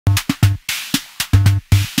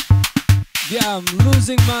Yeah, I'm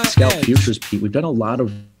losing my Scalp edge. futures, Pete. We've done a lot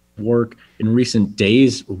of work in recent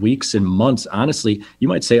days, weeks, and months. Honestly, you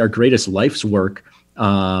might say our greatest life's work,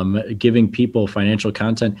 giving people financial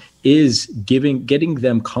content, is getting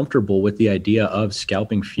them comfortable with the idea of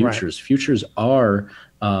scalping futures. Right. Futures are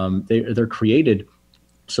they're created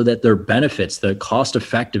so that their benefits, the cost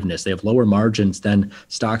effectiveness, they have lower margins than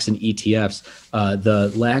stocks and ETFs.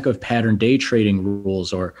 The lack of pattern day trading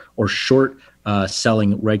rules or short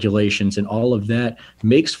selling regulations and all of that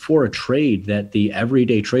makes for a trade that the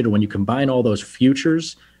everyday trader, when you combine all those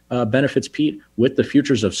futures benefits, Pete, with the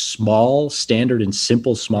futures of small, standard, and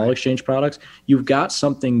simple small exchange products, you've got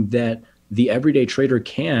something that the everyday trader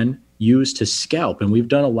can use to scalp. And we've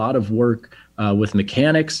done a lot of work with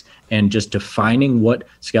mechanics and just defining what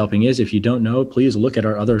scalping is. If you don't know, please look at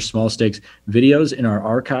our other small stakes videos in our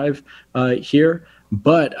archive here.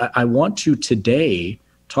 But I want to today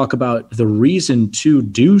talk about the reason to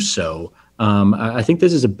do so. I think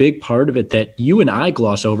this is a big part of it that you and I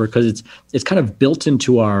gloss over because it's kind of built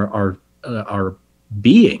into our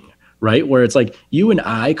being, right? Where it's like you and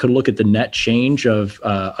I could look at the net change of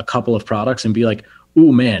a couple of products and be like,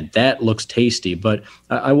 ooh, man, that looks tasty. But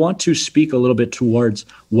I want to speak a little bit towards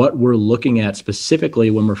what we're looking at specifically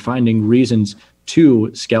when we're finding reasons to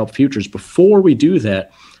scalp futures. Before we do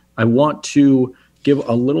that, I want to give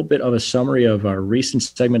a little bit of a summary of our recent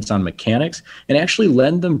segments on mechanics and actually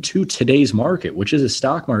lend them to today's market, which is a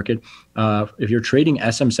stock market. If you're trading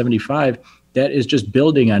SM75, that is just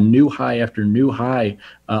building on new high after new high,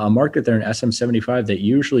 a market there in SM75 that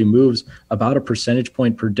usually moves about a percentage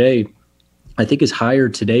point per day, I think is higher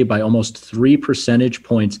today by almost 3 percentage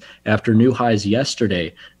points after new highs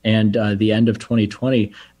yesterday and the end of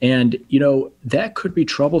 2020. And, that could be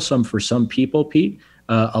troublesome for some people, Pete.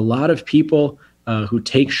 A lot of people who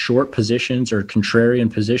take short positions or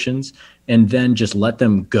contrarian positions and then just let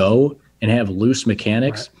them go and have loose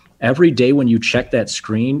mechanics. Right. Every day when you check that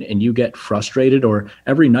screen and you get frustrated, or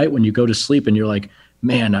every night when you go to sleep and you're like,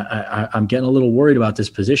 man, I'm getting a little worried about this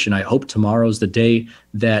position. I hope tomorrow's the day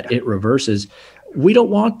that it reverses. We don't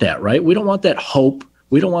want that, right? We don't want that hope.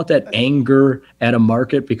 We don't want that anger at a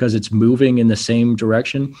market because it's moving in the same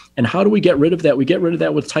direction. And how do we get rid of that? We get rid of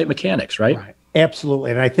that with tight mechanics, right? Right.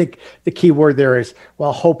 Absolutely. And I think the key word there is,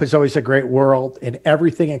 well, hope is always a great word in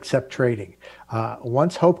everything except trading.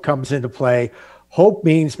 Once hope comes into play, hope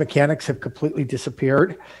means mechanics have completely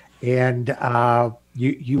disappeared, and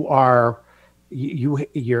you're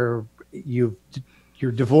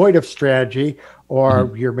devoid of strategy,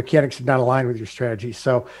 or your mechanics are not aligned with your strategy.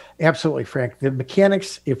 So absolutely, Frank, the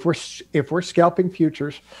mechanics, if we're scalping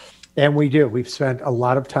futures, and we've spent a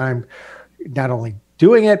lot of time not only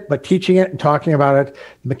doing it, but teaching it and talking about it.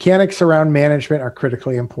 The mechanics around management are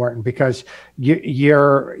critically important because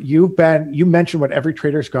you mentioned what every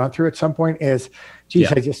trader's gone through at some point is,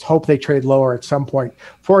 geez, I just hope they trade lower at some point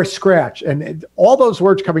for a scratch. And all those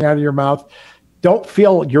words coming out of your mouth, don't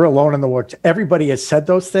feel you're alone in the woods. Everybody has said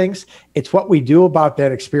those things. It's what we do about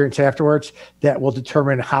that experience afterwards that will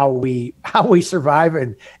determine how we survive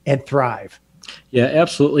and thrive. Yeah,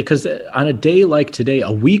 absolutely. Because on a day like today,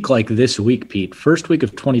 a week like this week, Pete, first week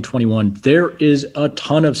of 2021, there is a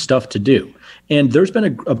ton of stuff to do. And there's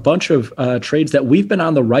been a bunch of trades that we've been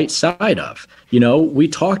on the right side of. We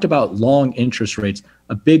talked about long interest rates,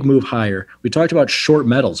 a big move higher. We talked about short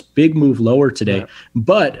metals, big move lower today. Yeah.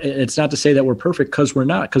 But it's not to say that we're perfect, because we're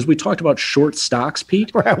not. Because we talked about short stocks,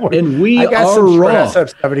 Pete, and we are wrong.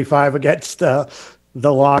 SM75 against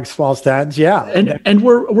the long small stands, and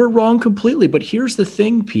we're wrong completely. But here's the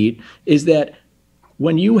thing, Pete, is that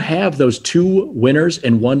when you have those two winners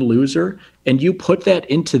and one loser, and you put that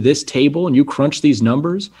into this table and you crunch these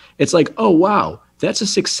numbers, it's like, oh wow, that's a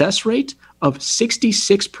success rate of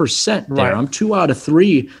 66% there. Right. I'm 2 out of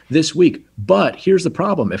 3 this week. But here's the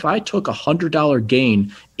problem: if I took $100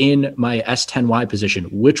 gain in my S10Y position,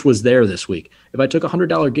 which was there this week, if I took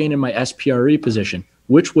 $100 gain in my SPRE position,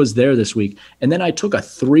 which was there this week, and then I took a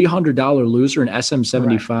 $300 loser in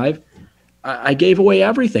SM75, right, I gave away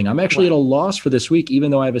everything. I'm actually at a loss for this week, even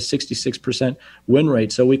though I have a 66% win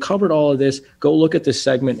rate. So we covered all of this. Go look at this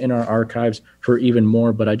segment in our archives for even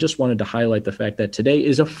more. But I just wanted to highlight the fact that today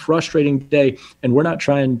is a frustrating day, and we're not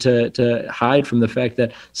trying to hide from the fact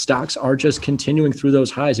that stocks are just continuing through those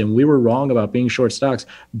highs, and we were wrong about being short stocks.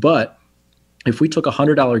 But if we took a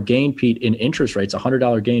 $100 gain, Pete, in interest rates, a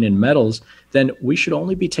 $100 gain in metals, then we should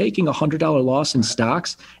only be taking a $100 loss in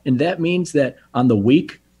stocks. And that means that on the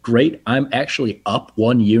week, great, I'm actually up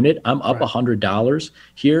 1 unit. I'm up $100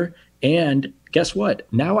 here. And guess what?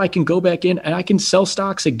 Now I can go back in and I can sell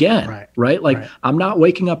stocks again, right? Like I'm not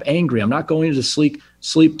waking up angry. I'm not going to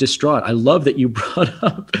sleep distraught. I love that you brought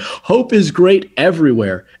up hope is great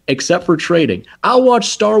everywhere except for trading. I'll watch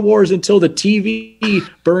Star Wars until the TV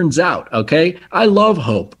burns out, okay? I love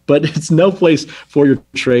hope, but it's no place for your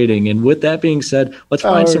trading. And with that being said, let's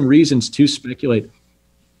find some reasons to speculate.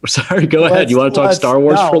 Sorry, go ahead. You want to talk Star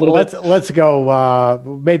Wars for a little bit? Let's go.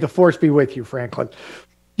 May the force be with you, Franklin.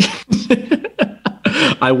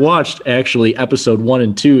 I watched actually episode 1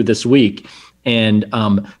 and 2 this week, and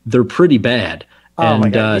they're pretty bad.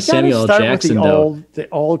 And Samuel L. Jackson, the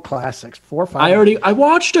old classics, 4, 5. I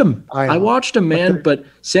watched them. I watched them, man. But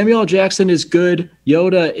Samuel L. Jackson is good.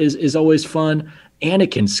 Yoda is always fun.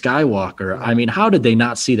 Anakin Skywalker. I mean, how did they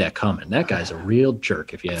not see that coming? That guy's a real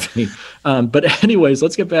jerk, if you ask me. But anyways,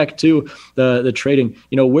 let's get back to the trading.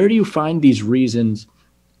 Where do you find these reasons?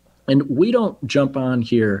 And we don't jump on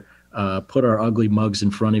here, put our ugly mugs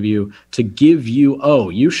in front of you to give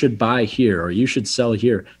you, you should buy here or you should sell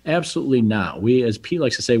here. Absolutely not. We, as Pete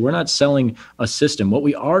likes to say, we're not selling a system. What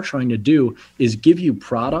we are trying to do is give you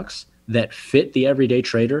products that fit the everyday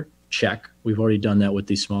trader. Check. We've already done that with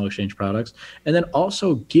these small exchange products. And then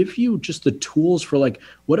also give you just the tools for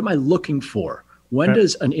what am I looking for? When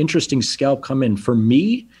does an interesting scalp come in? For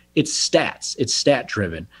me, it's stats. It's stat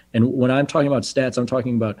driven. And when I'm talking about stats, I'm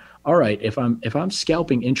talking about, all right, if I'm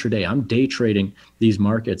scalping intraday, I'm day trading these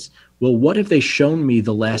markets. Well, what have they shown me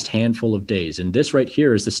the last handful of days? And this right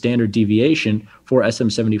here is the standard deviation for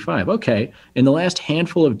SM75. Okay, in the last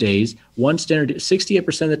handful of days, one standard,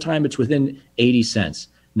 68% of the time it's within 80 cents.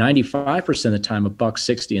 95% of the time,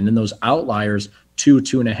 $1.60, and then those outliers,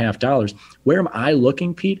 $2.5. Where am I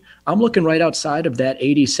looking, Pete? I'm looking right outside of that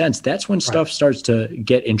 80 cents. That's when stuff starts to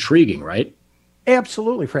get intriguing, right?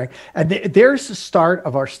 Absolutely, Frank. And there's the start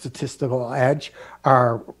of our statistical edge,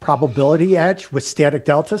 our probability edge with static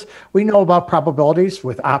deltas. We know about probabilities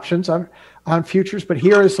with options on futures, but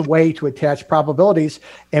here is the way to attach probabilities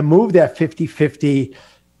and move that 50-50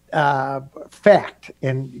 fact,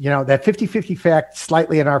 and that 50-50 fact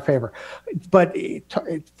slightly in our favor. But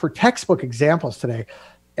for textbook examples today,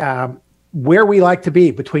 where we like to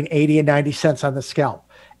be between 80 and 90 cents on the scalp,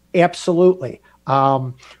 absolutely.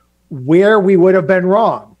 Where we would have been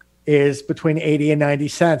wrong is between 80 and 90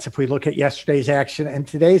 cents if we look at yesterday's action and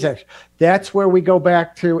today's action. That's where we go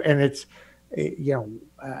back to, and it's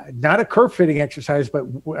not a curve fitting exercise, but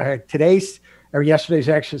today's or yesterday's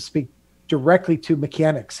actions speak directly to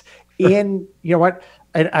mechanics. And you know what?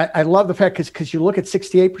 I love the fact because you look at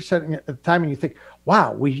 68% at the time and you think,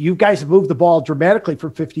 wow, you guys have moved the ball dramatically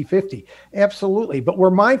from 50-50. Absolutely. But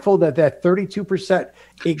we're mindful that 32%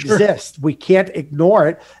 exists. Sure. We can't ignore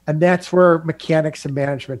it. And that's where mechanics and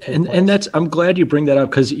management take place. And I'm glad you bring that up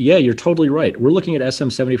because, yeah, you're totally right. We're looking at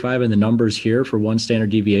SM75 and the numbers here for one standard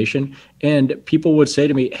deviation. And people would say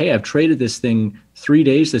to me, hey, I've traded this thing 3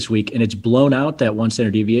 days this week and it's blown out that one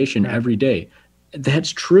standard deviation every day.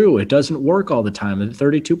 That's true. It doesn't work all the time. And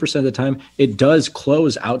 32% of the time, it does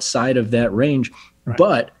close outside of that range. Right.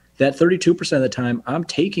 But that 32% of the time, I'm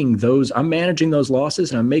managing those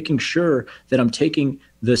losses and I'm making sure that I'm taking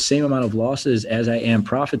the same amount of losses as I am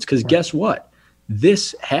profits. Because guess what?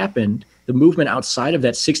 This happened. The movement outside of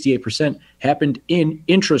that 68% happened in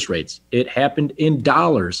interest rates. It happened in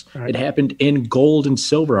dollars. Right. It happened in gold and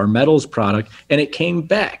silver, our metals product, and it came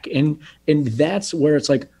back. And that's where it's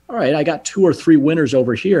like, all right, I got 2 or 3 winners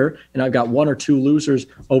over here, and I've got 1 or 2 losers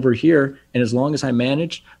over here. And as long as I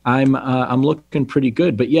manage, I'm looking pretty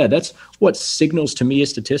good. But yeah, that's what signals to me as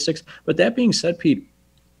statistics. But that being said, Pete,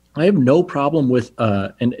 I have no problem with,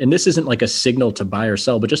 and this isn't like a signal to buy or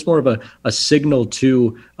sell, but just more of a signal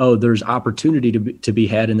to, there's opportunity to be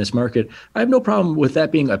had in this market. I have no problem with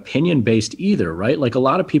that being opinion-based either, right? Like a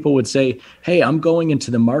lot of people would say, hey, I'm going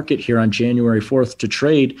into the market here on January 4th to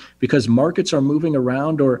trade because markets are moving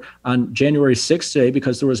around, or on January 6th today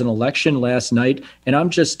because there was an election last night, and I'm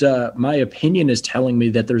just, my opinion is telling me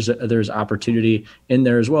that there's opportunity in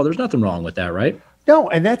there as well. There's nothing wrong with that, right?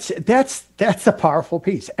 No, and that's a powerful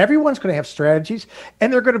piece. Everyone's going to have strategies,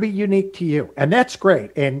 and they're going to be unique to you, and that's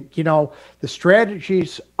great. And the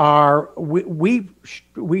strategies are we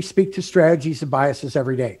speak to strategies and biases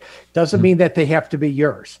every day. Doesn't mean that they have to be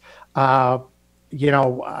yours. I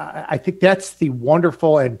think that's the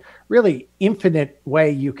wonderful and really infinite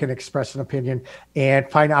way you can express an opinion and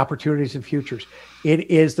find opportunities in futures.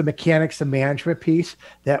 It is the mechanics and management piece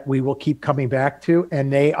that we will keep coming back to,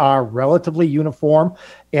 and they are relatively uniform,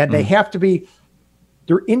 and they have to be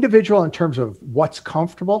they're individual in terms of what's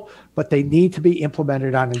comfortable, but they need to be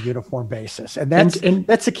implemented on a uniform basis. And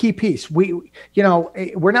that's a key piece. We're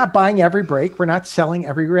not buying every break. We're not selling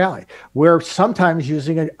every rally. We're sometimes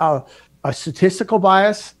using a statistical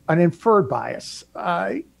bias, an inferred bias.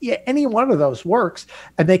 Any one of those works,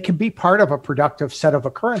 and they can be part of a productive set of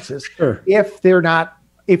occurrences. Sure.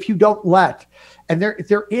 If you don't let, and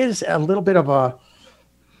there is a little bit of a,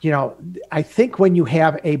 I think when you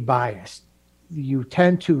have a bias, you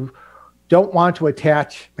tend to don't want to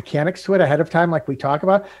attach mechanics to it ahead of time, like we talk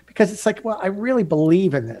about, because it's like, well, I really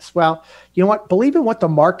believe in this. Well, you know what? Believe in what the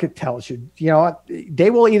market tells you. They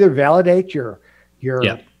will either validate your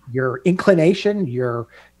inclination, your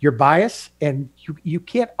bias, and you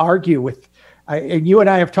can't argue with. And you and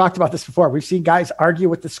I have talked about this before. We've seen guys argue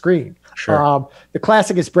with the screen. Sure. The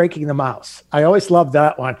classic is breaking the mouse. I always loved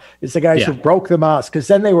that one. It's the guys who broke the mouse, because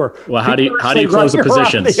then they were how do you close the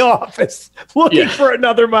positions? The office looking for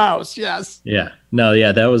another mouse. Yes. Yeah. No.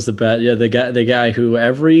 Yeah. That was the bad. Yeah. The guy who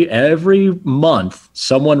every month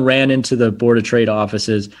someone ran into the Board of Trade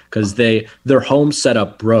offices because their home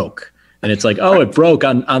setup broke. And it's like, oh, it broke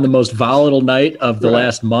on the most volatile night of the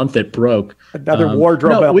last month. It broke. Another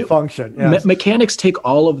wardrobe malfunction. Yes. Mechanics take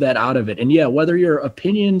all of that out of it. And whether you're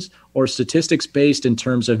opinions or statistics based in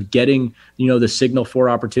terms of getting, the signal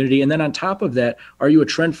for opportunity. And then on top of that, are you a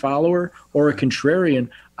trend follower or a contrarian?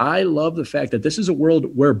 I love the fact that this is a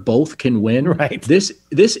world where both can win. Right. This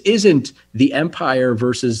isn't the Empire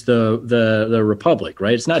versus the Republic,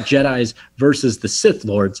 right? It's not Jedis versus the Sith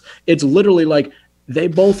Lords. It's literally like, they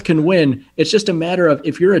both can win. It's just a matter of,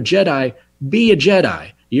 if you're a Jedi, be a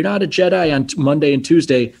Jedi. You're not a Jedi on Monday and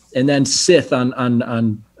Tuesday, and then Sith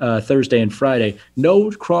on Thursday and Friday. No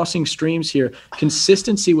crossing streams here.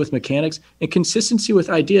 Consistency with mechanics and consistency with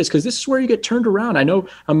ideas, because this is where you get turned around. I know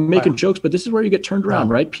I'm making jokes, but this is where you get turned around,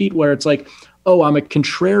 right, Pete? Where it's like, oh, I'm a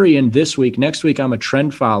contrarian this week. Next week, I'm a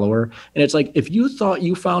trend follower. And it's like, if you thought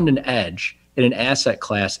you found an edge in an asset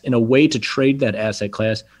class, in a way to trade that asset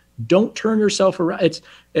class, don't turn yourself around.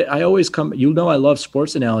 I always come, I love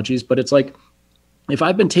sports analogies, but it's like, if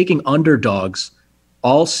I've been taking underdogs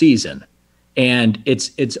all season and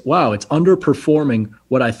it's underperforming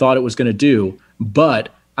what I thought it was going to do, but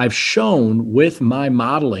I've shown with my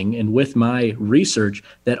modeling and with my research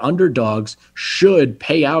that underdogs should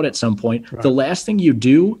pay out at some point. Right. The last thing you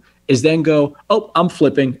do is then go, oh, I'm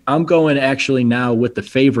flipping. I'm going actually now with the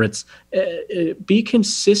favorites. Be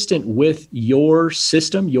consistent with your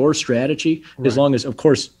system, your strategy, as long as, of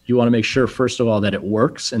course, you want to make sure, first of all, that it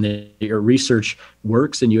works and that your research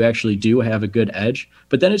works and you actually do have a good edge.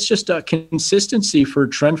 But then it's just a consistency for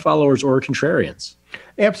trend followers or contrarians.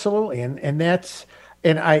 Absolutely. And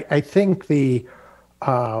I think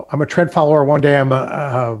I'm a trend follower one day, I'm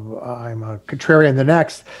a contrarian the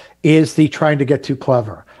next, is the trying to get too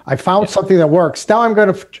clever. I found something that works. Now I'm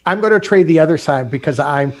going to trade the other side because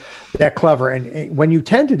I'm that clever. And when you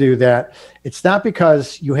tend to do that, it's not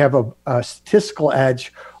because you have a statistical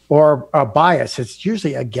edge or a bias. It's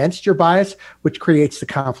usually against your bias, which creates the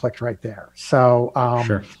conflict right there. So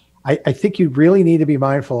I think you really need to be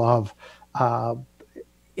mindful of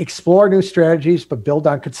explore new strategies, but build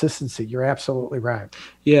on consistency. You're absolutely right.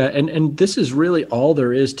 Yeah, and this is really all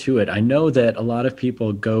there is to it. I know that a lot of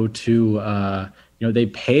people go to they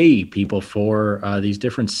pay people for these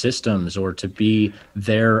different systems or to be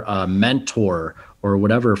their mentor or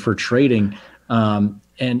whatever for trading. And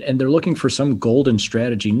they're looking for some golden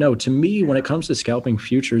strategy. No, to me, when it comes to scalping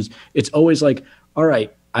futures, it's always like, all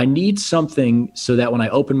right, I need something so that when I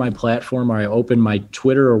open my platform or I open my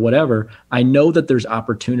Twitter or whatever, I know that there's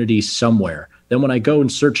opportunity somewhere. Then when I go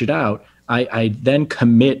and search it out, I then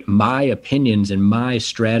commit my opinions and my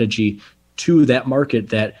strategy to that market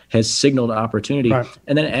that has signaled opportunity. Right.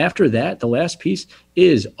 And then after that, the last piece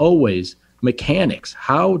is always mechanics.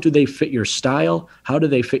 How do they fit your style? How do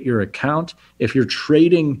they fit your account? If you're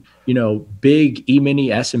trading, big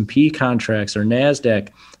E-mini S&P contracts or NASDAQ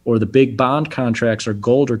or the big bond contracts or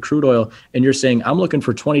gold or crude oil, and you're saying, I'm looking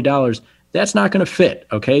for $20, that's not going to fit,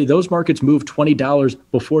 okay? Those markets move $20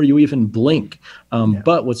 before you even blink.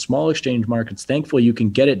 But with small exchange markets, thankfully, you can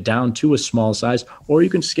get it down to a small size, or you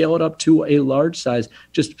can scale it up to a large size.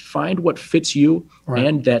 Just find what fits you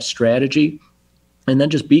and that strategy, and then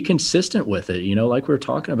just be consistent with it. Like we were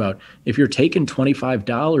talking about, if you're taking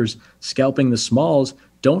 $25 scalping the smalls,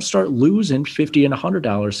 don't start losing $50 and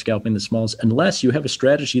 $100 scalping the smalls unless you have a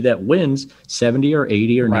strategy that wins 70 or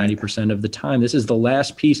 80 or 90% of the time. This is the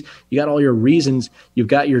last piece. You got all your reasons. You've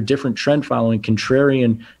got your different trend following,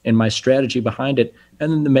 contrarian, and my strategy behind it.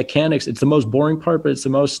 And then the mechanics, it's the most boring part, but it's the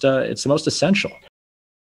most essential.